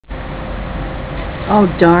Oh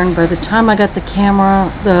darn, by the time I got the camera,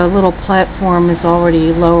 the little platform is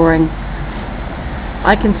already lowering.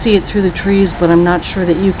 I can see it through the trees, but I'm not sure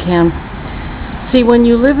that you can. See, when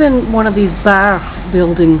you live in one of these bar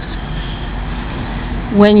buildings,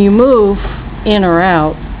 when you move in or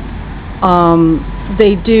out,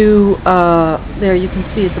 they do, there you can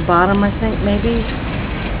see at the bottom, I think, maybe.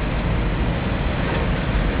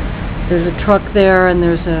 There's a truck there and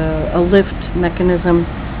there's a lift mechanism.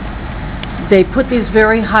 They put these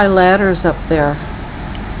very high ladders up there,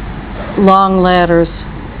 long ladders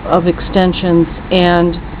of extensions,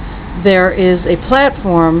 and there is a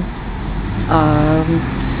platform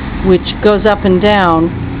which goes up and down,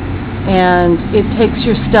 and it takes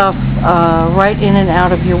your stuff right in and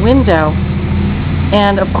out of your window.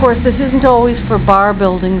 And of course this isn't always for bar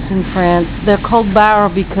buildings in France. They're called bar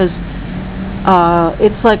because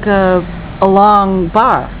it's like a long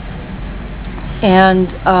bar, and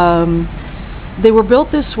they were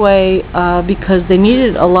built this way because they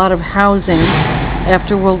needed a lot of housing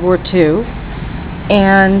after World War II,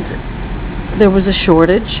 and there was a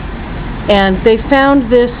shortage, and they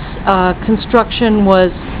found this construction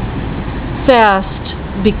was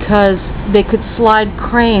fast because they could slide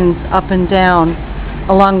cranes up and down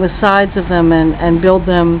along the sides of them and build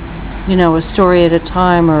them, you know, a story at a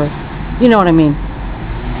time, or you know what I mean.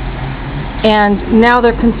 And now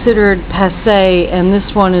they're considered passé, and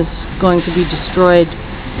this one is going to be destroyed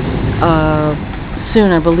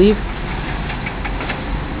soon, I believe.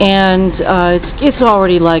 And it's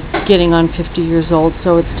already like getting on 50 years old,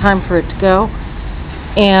 so it's time for it to go.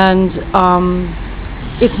 And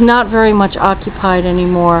it's not very much occupied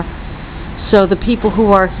anymore, so the people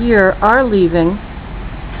who are here are leaving.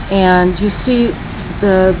 And you see,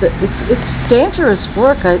 it's dangerous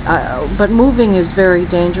work, but moving is very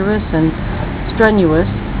dangerous and strenuous.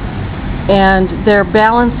 And they're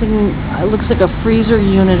balancing, it looks like a freezer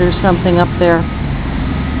unit or something up there.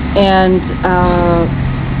 And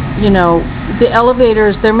you know, the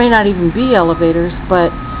elevators, there may not even be elevators,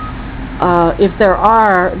 but if there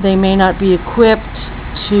are, they may not be equipped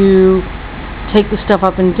to take the stuff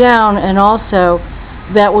up and down, and also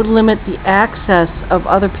that would limit the access of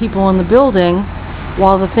other people in the building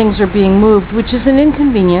while the things are being moved, which is an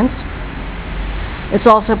inconvenience. It's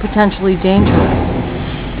also potentially dangerous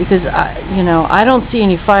because, you know, I don't see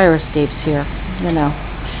any fire escapes here, you know.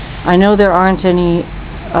 I know there aren't any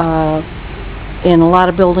in a lot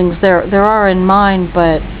of buildings. There are in mine,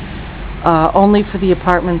 but only for the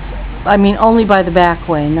apartments. I mean, only by the back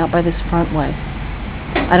way, not by this front way.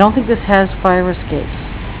 I don't think this has fire escapes.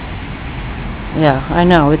 Yeah, I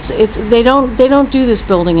know. They don't do this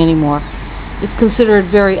building anymore. It's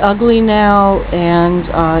considered very ugly now, and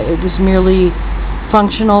it was merely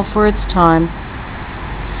functional for its time.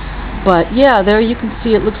 But yeah, there you can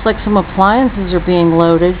see it looks like some appliances are being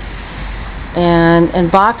loaded,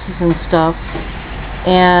 and boxes and stuff.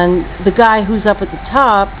 And the guy who's up at the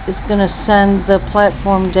top is going to send the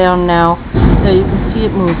platform down now. There you can see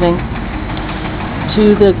it moving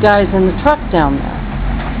to the guys in the truck down there.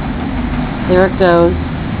 There it goes.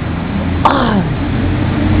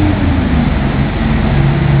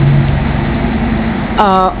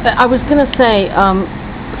 I was going to say,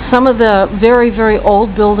 some of the very, very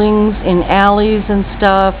old buildings in alleys and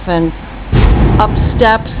stuff, and up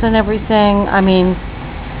steps and everything, I mean,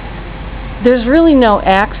 there's really no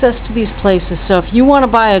access to these places. So if you want to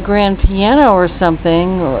buy a grand piano or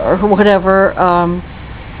something, or whatever,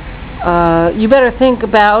 you better think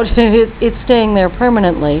about it staying there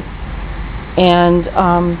permanently. And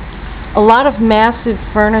a lot of massive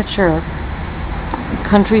furniture,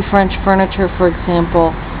 country French furniture, for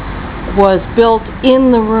example, was built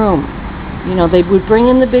in the room. You know, they would bring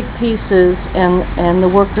in the big pieces, and the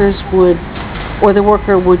workers would, or the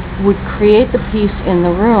worker would create the piece in the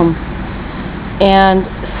room. And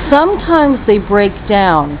sometimes they break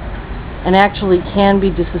down and actually can be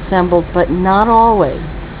disassembled, but not always.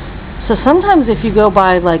 So sometimes if you go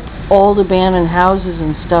by like old abandoned houses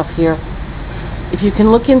and stuff here, if you can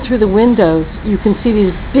look in through the windows, you can see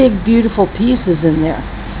these big, beautiful pieces in there.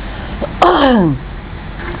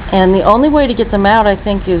 And the only way to get them out, I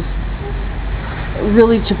think, is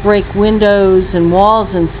really to break windows and walls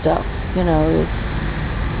and stuff. You know,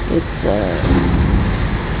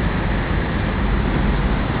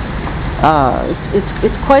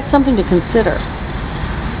 it's quite something to consider.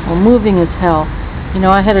 Well, moving is hell. You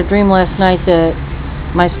know, I had a dream last night that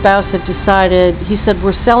my spouse had decided, he said,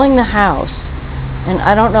 we're selling the house. And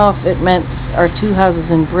I don't know if it meant our two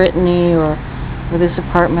houses in Brittany or this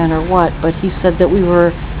apartment or what, but he said that we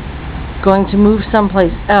were going to move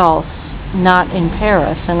someplace else, not in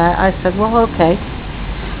Paris. And I said, well, okay.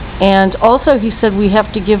 And also he said we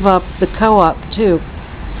have to give up the co-op too,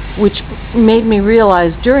 which made me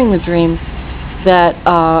realize during the dream that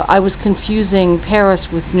I was confusing Paris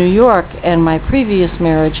with New York and my previous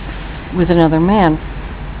marriage with another man.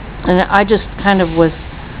 And I just was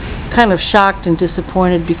kind of shocked and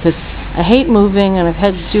disappointed because I hate moving and I've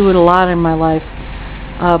had to do it a lot in my life.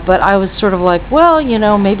 But I was sort of like, well, you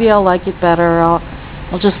know, maybe I'll like it better.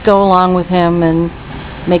 I'll just go along with him and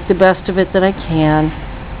make the best of it that I can.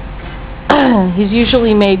 He's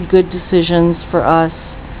usually made good decisions for us,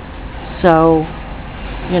 so,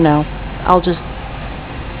 you know, I'll just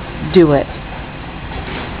do it.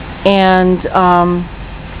 And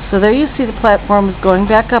so there you see the platform is going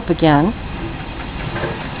back up again.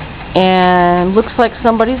 And looks like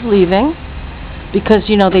somebody's leaving because,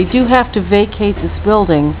 you know, they do have to vacate this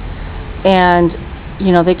building. And,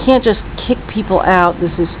 you know, they can't just kick people out.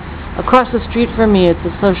 This is across the street from me. It's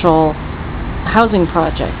a social housing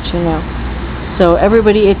project, you know. So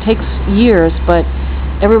everybody, it takes years, but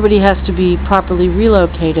everybody has to be properly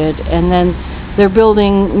relocated. And then they're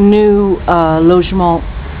building new logements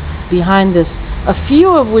behind this, a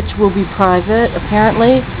few of which will be private,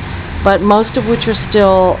 apparently, but most of which are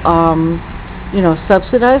still, you know,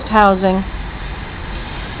 subsidized housing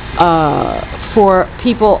for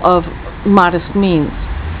people of modest means.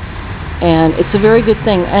 And it's a very good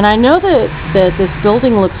thing. And I know that this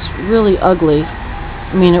building looks really ugly.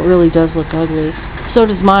 I mean, it really does look ugly. So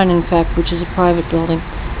does mine, in fact, which is a private building.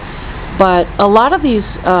 But a lot of these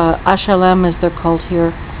HLM, as they're called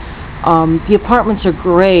here, the apartments are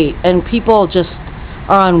great, and people just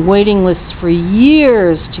are on waiting lists for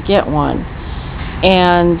years to get one.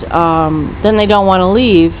 And then they don't want to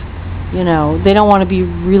leave. You know, they don't want to be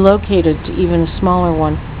relocated to even a smaller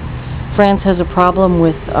one. France has a problem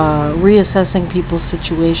with reassessing people's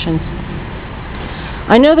situations.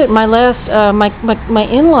 I know that my my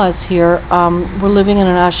in-laws here were living in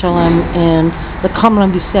an HLM in the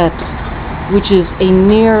Comble-en-Bicêtre, which is a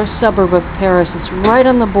near suburb of Paris. It's right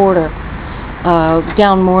on the border,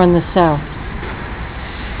 down more in the south.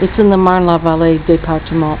 It's in the Marne-la-Vallée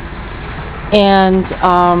département. And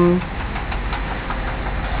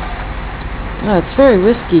it's very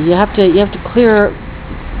risky. You have to clear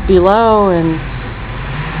below and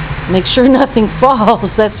make sure nothing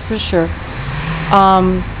falls, that's for sure.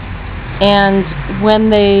 And when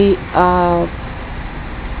they,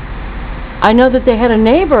 I know that they had a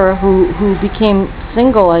neighbor who became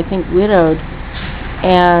single, I think widowed,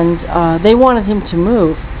 and they wanted him to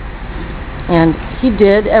move. And he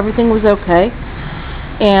did, everything was okay.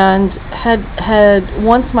 And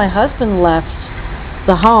once my husband left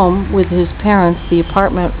the home with his parents, the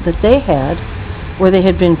apartment that they had, where they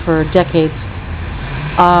had been for decades,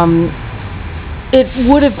 it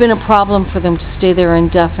would have been a problem for them to stay there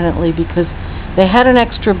indefinitely because they had an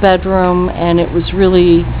extra bedroom and it was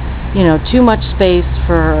really, you know, too much space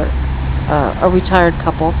for a retired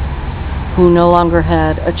couple who no longer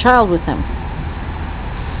had a child with them.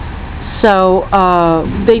 So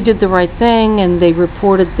they did the right thing and they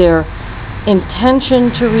reported their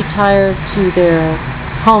intention to retire to their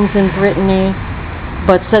homes in Brittany,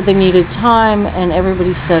 but said they needed time, and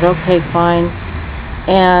everybody said, okay, fine.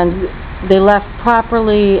 And they left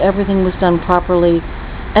properly, everything was done properly,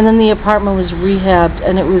 and then the apartment was rehabbed,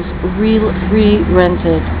 and it was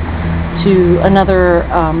re-rented to another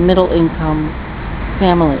middle-income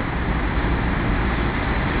family.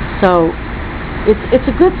 So it's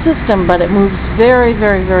a good system, but it moves very,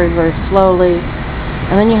 very, very, very slowly.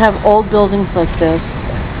 And then you have old buildings like this.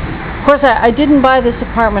 Of course, I didn't buy this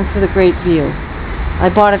apartment for the great view. I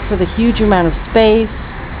bought it for the huge amount of space,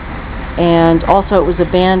 and also it was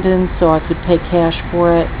abandoned, so I could pay cash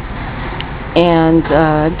for it, and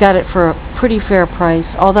got it for a pretty fair price,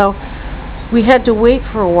 although we had to wait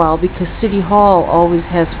for a while because City Hall always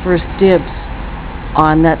has first dibs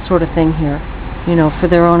on that sort of thing here, you know, for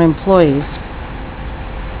their own employees,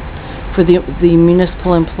 for the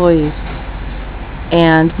municipal employees.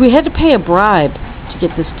 And we had to pay a bribe to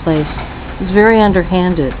get this place. It was very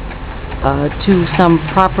underhanded. To some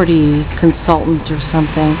property consultant or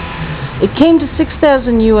something. It came to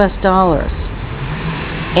 $6,000 US,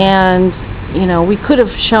 and you know, we could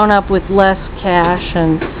have shown up with less cash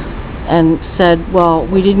and said, well,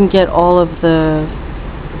 we didn't get all of the,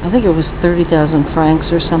 I think it was 30,000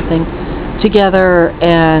 francs or something together,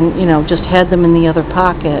 and you know, just had them in the other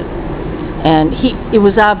pocket. And it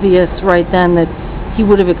was obvious right then that he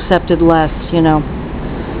would have accepted less, you know.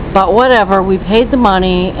 But whatever, we paid the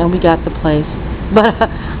money and we got the place. But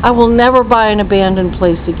I will never buy an abandoned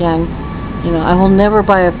place again. You know, I will never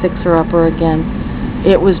buy a fixer-upper again.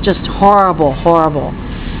 It was just horrible, horrible.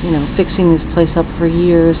 you know, fixing this place up for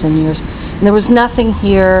years and years. And there was nothing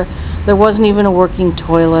here. There wasn't even a working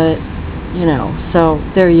toilet, you know, so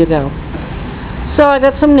there you go. So I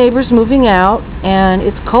got some neighbors moving out, and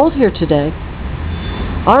it's cold here today.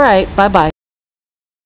 All right, bye-bye.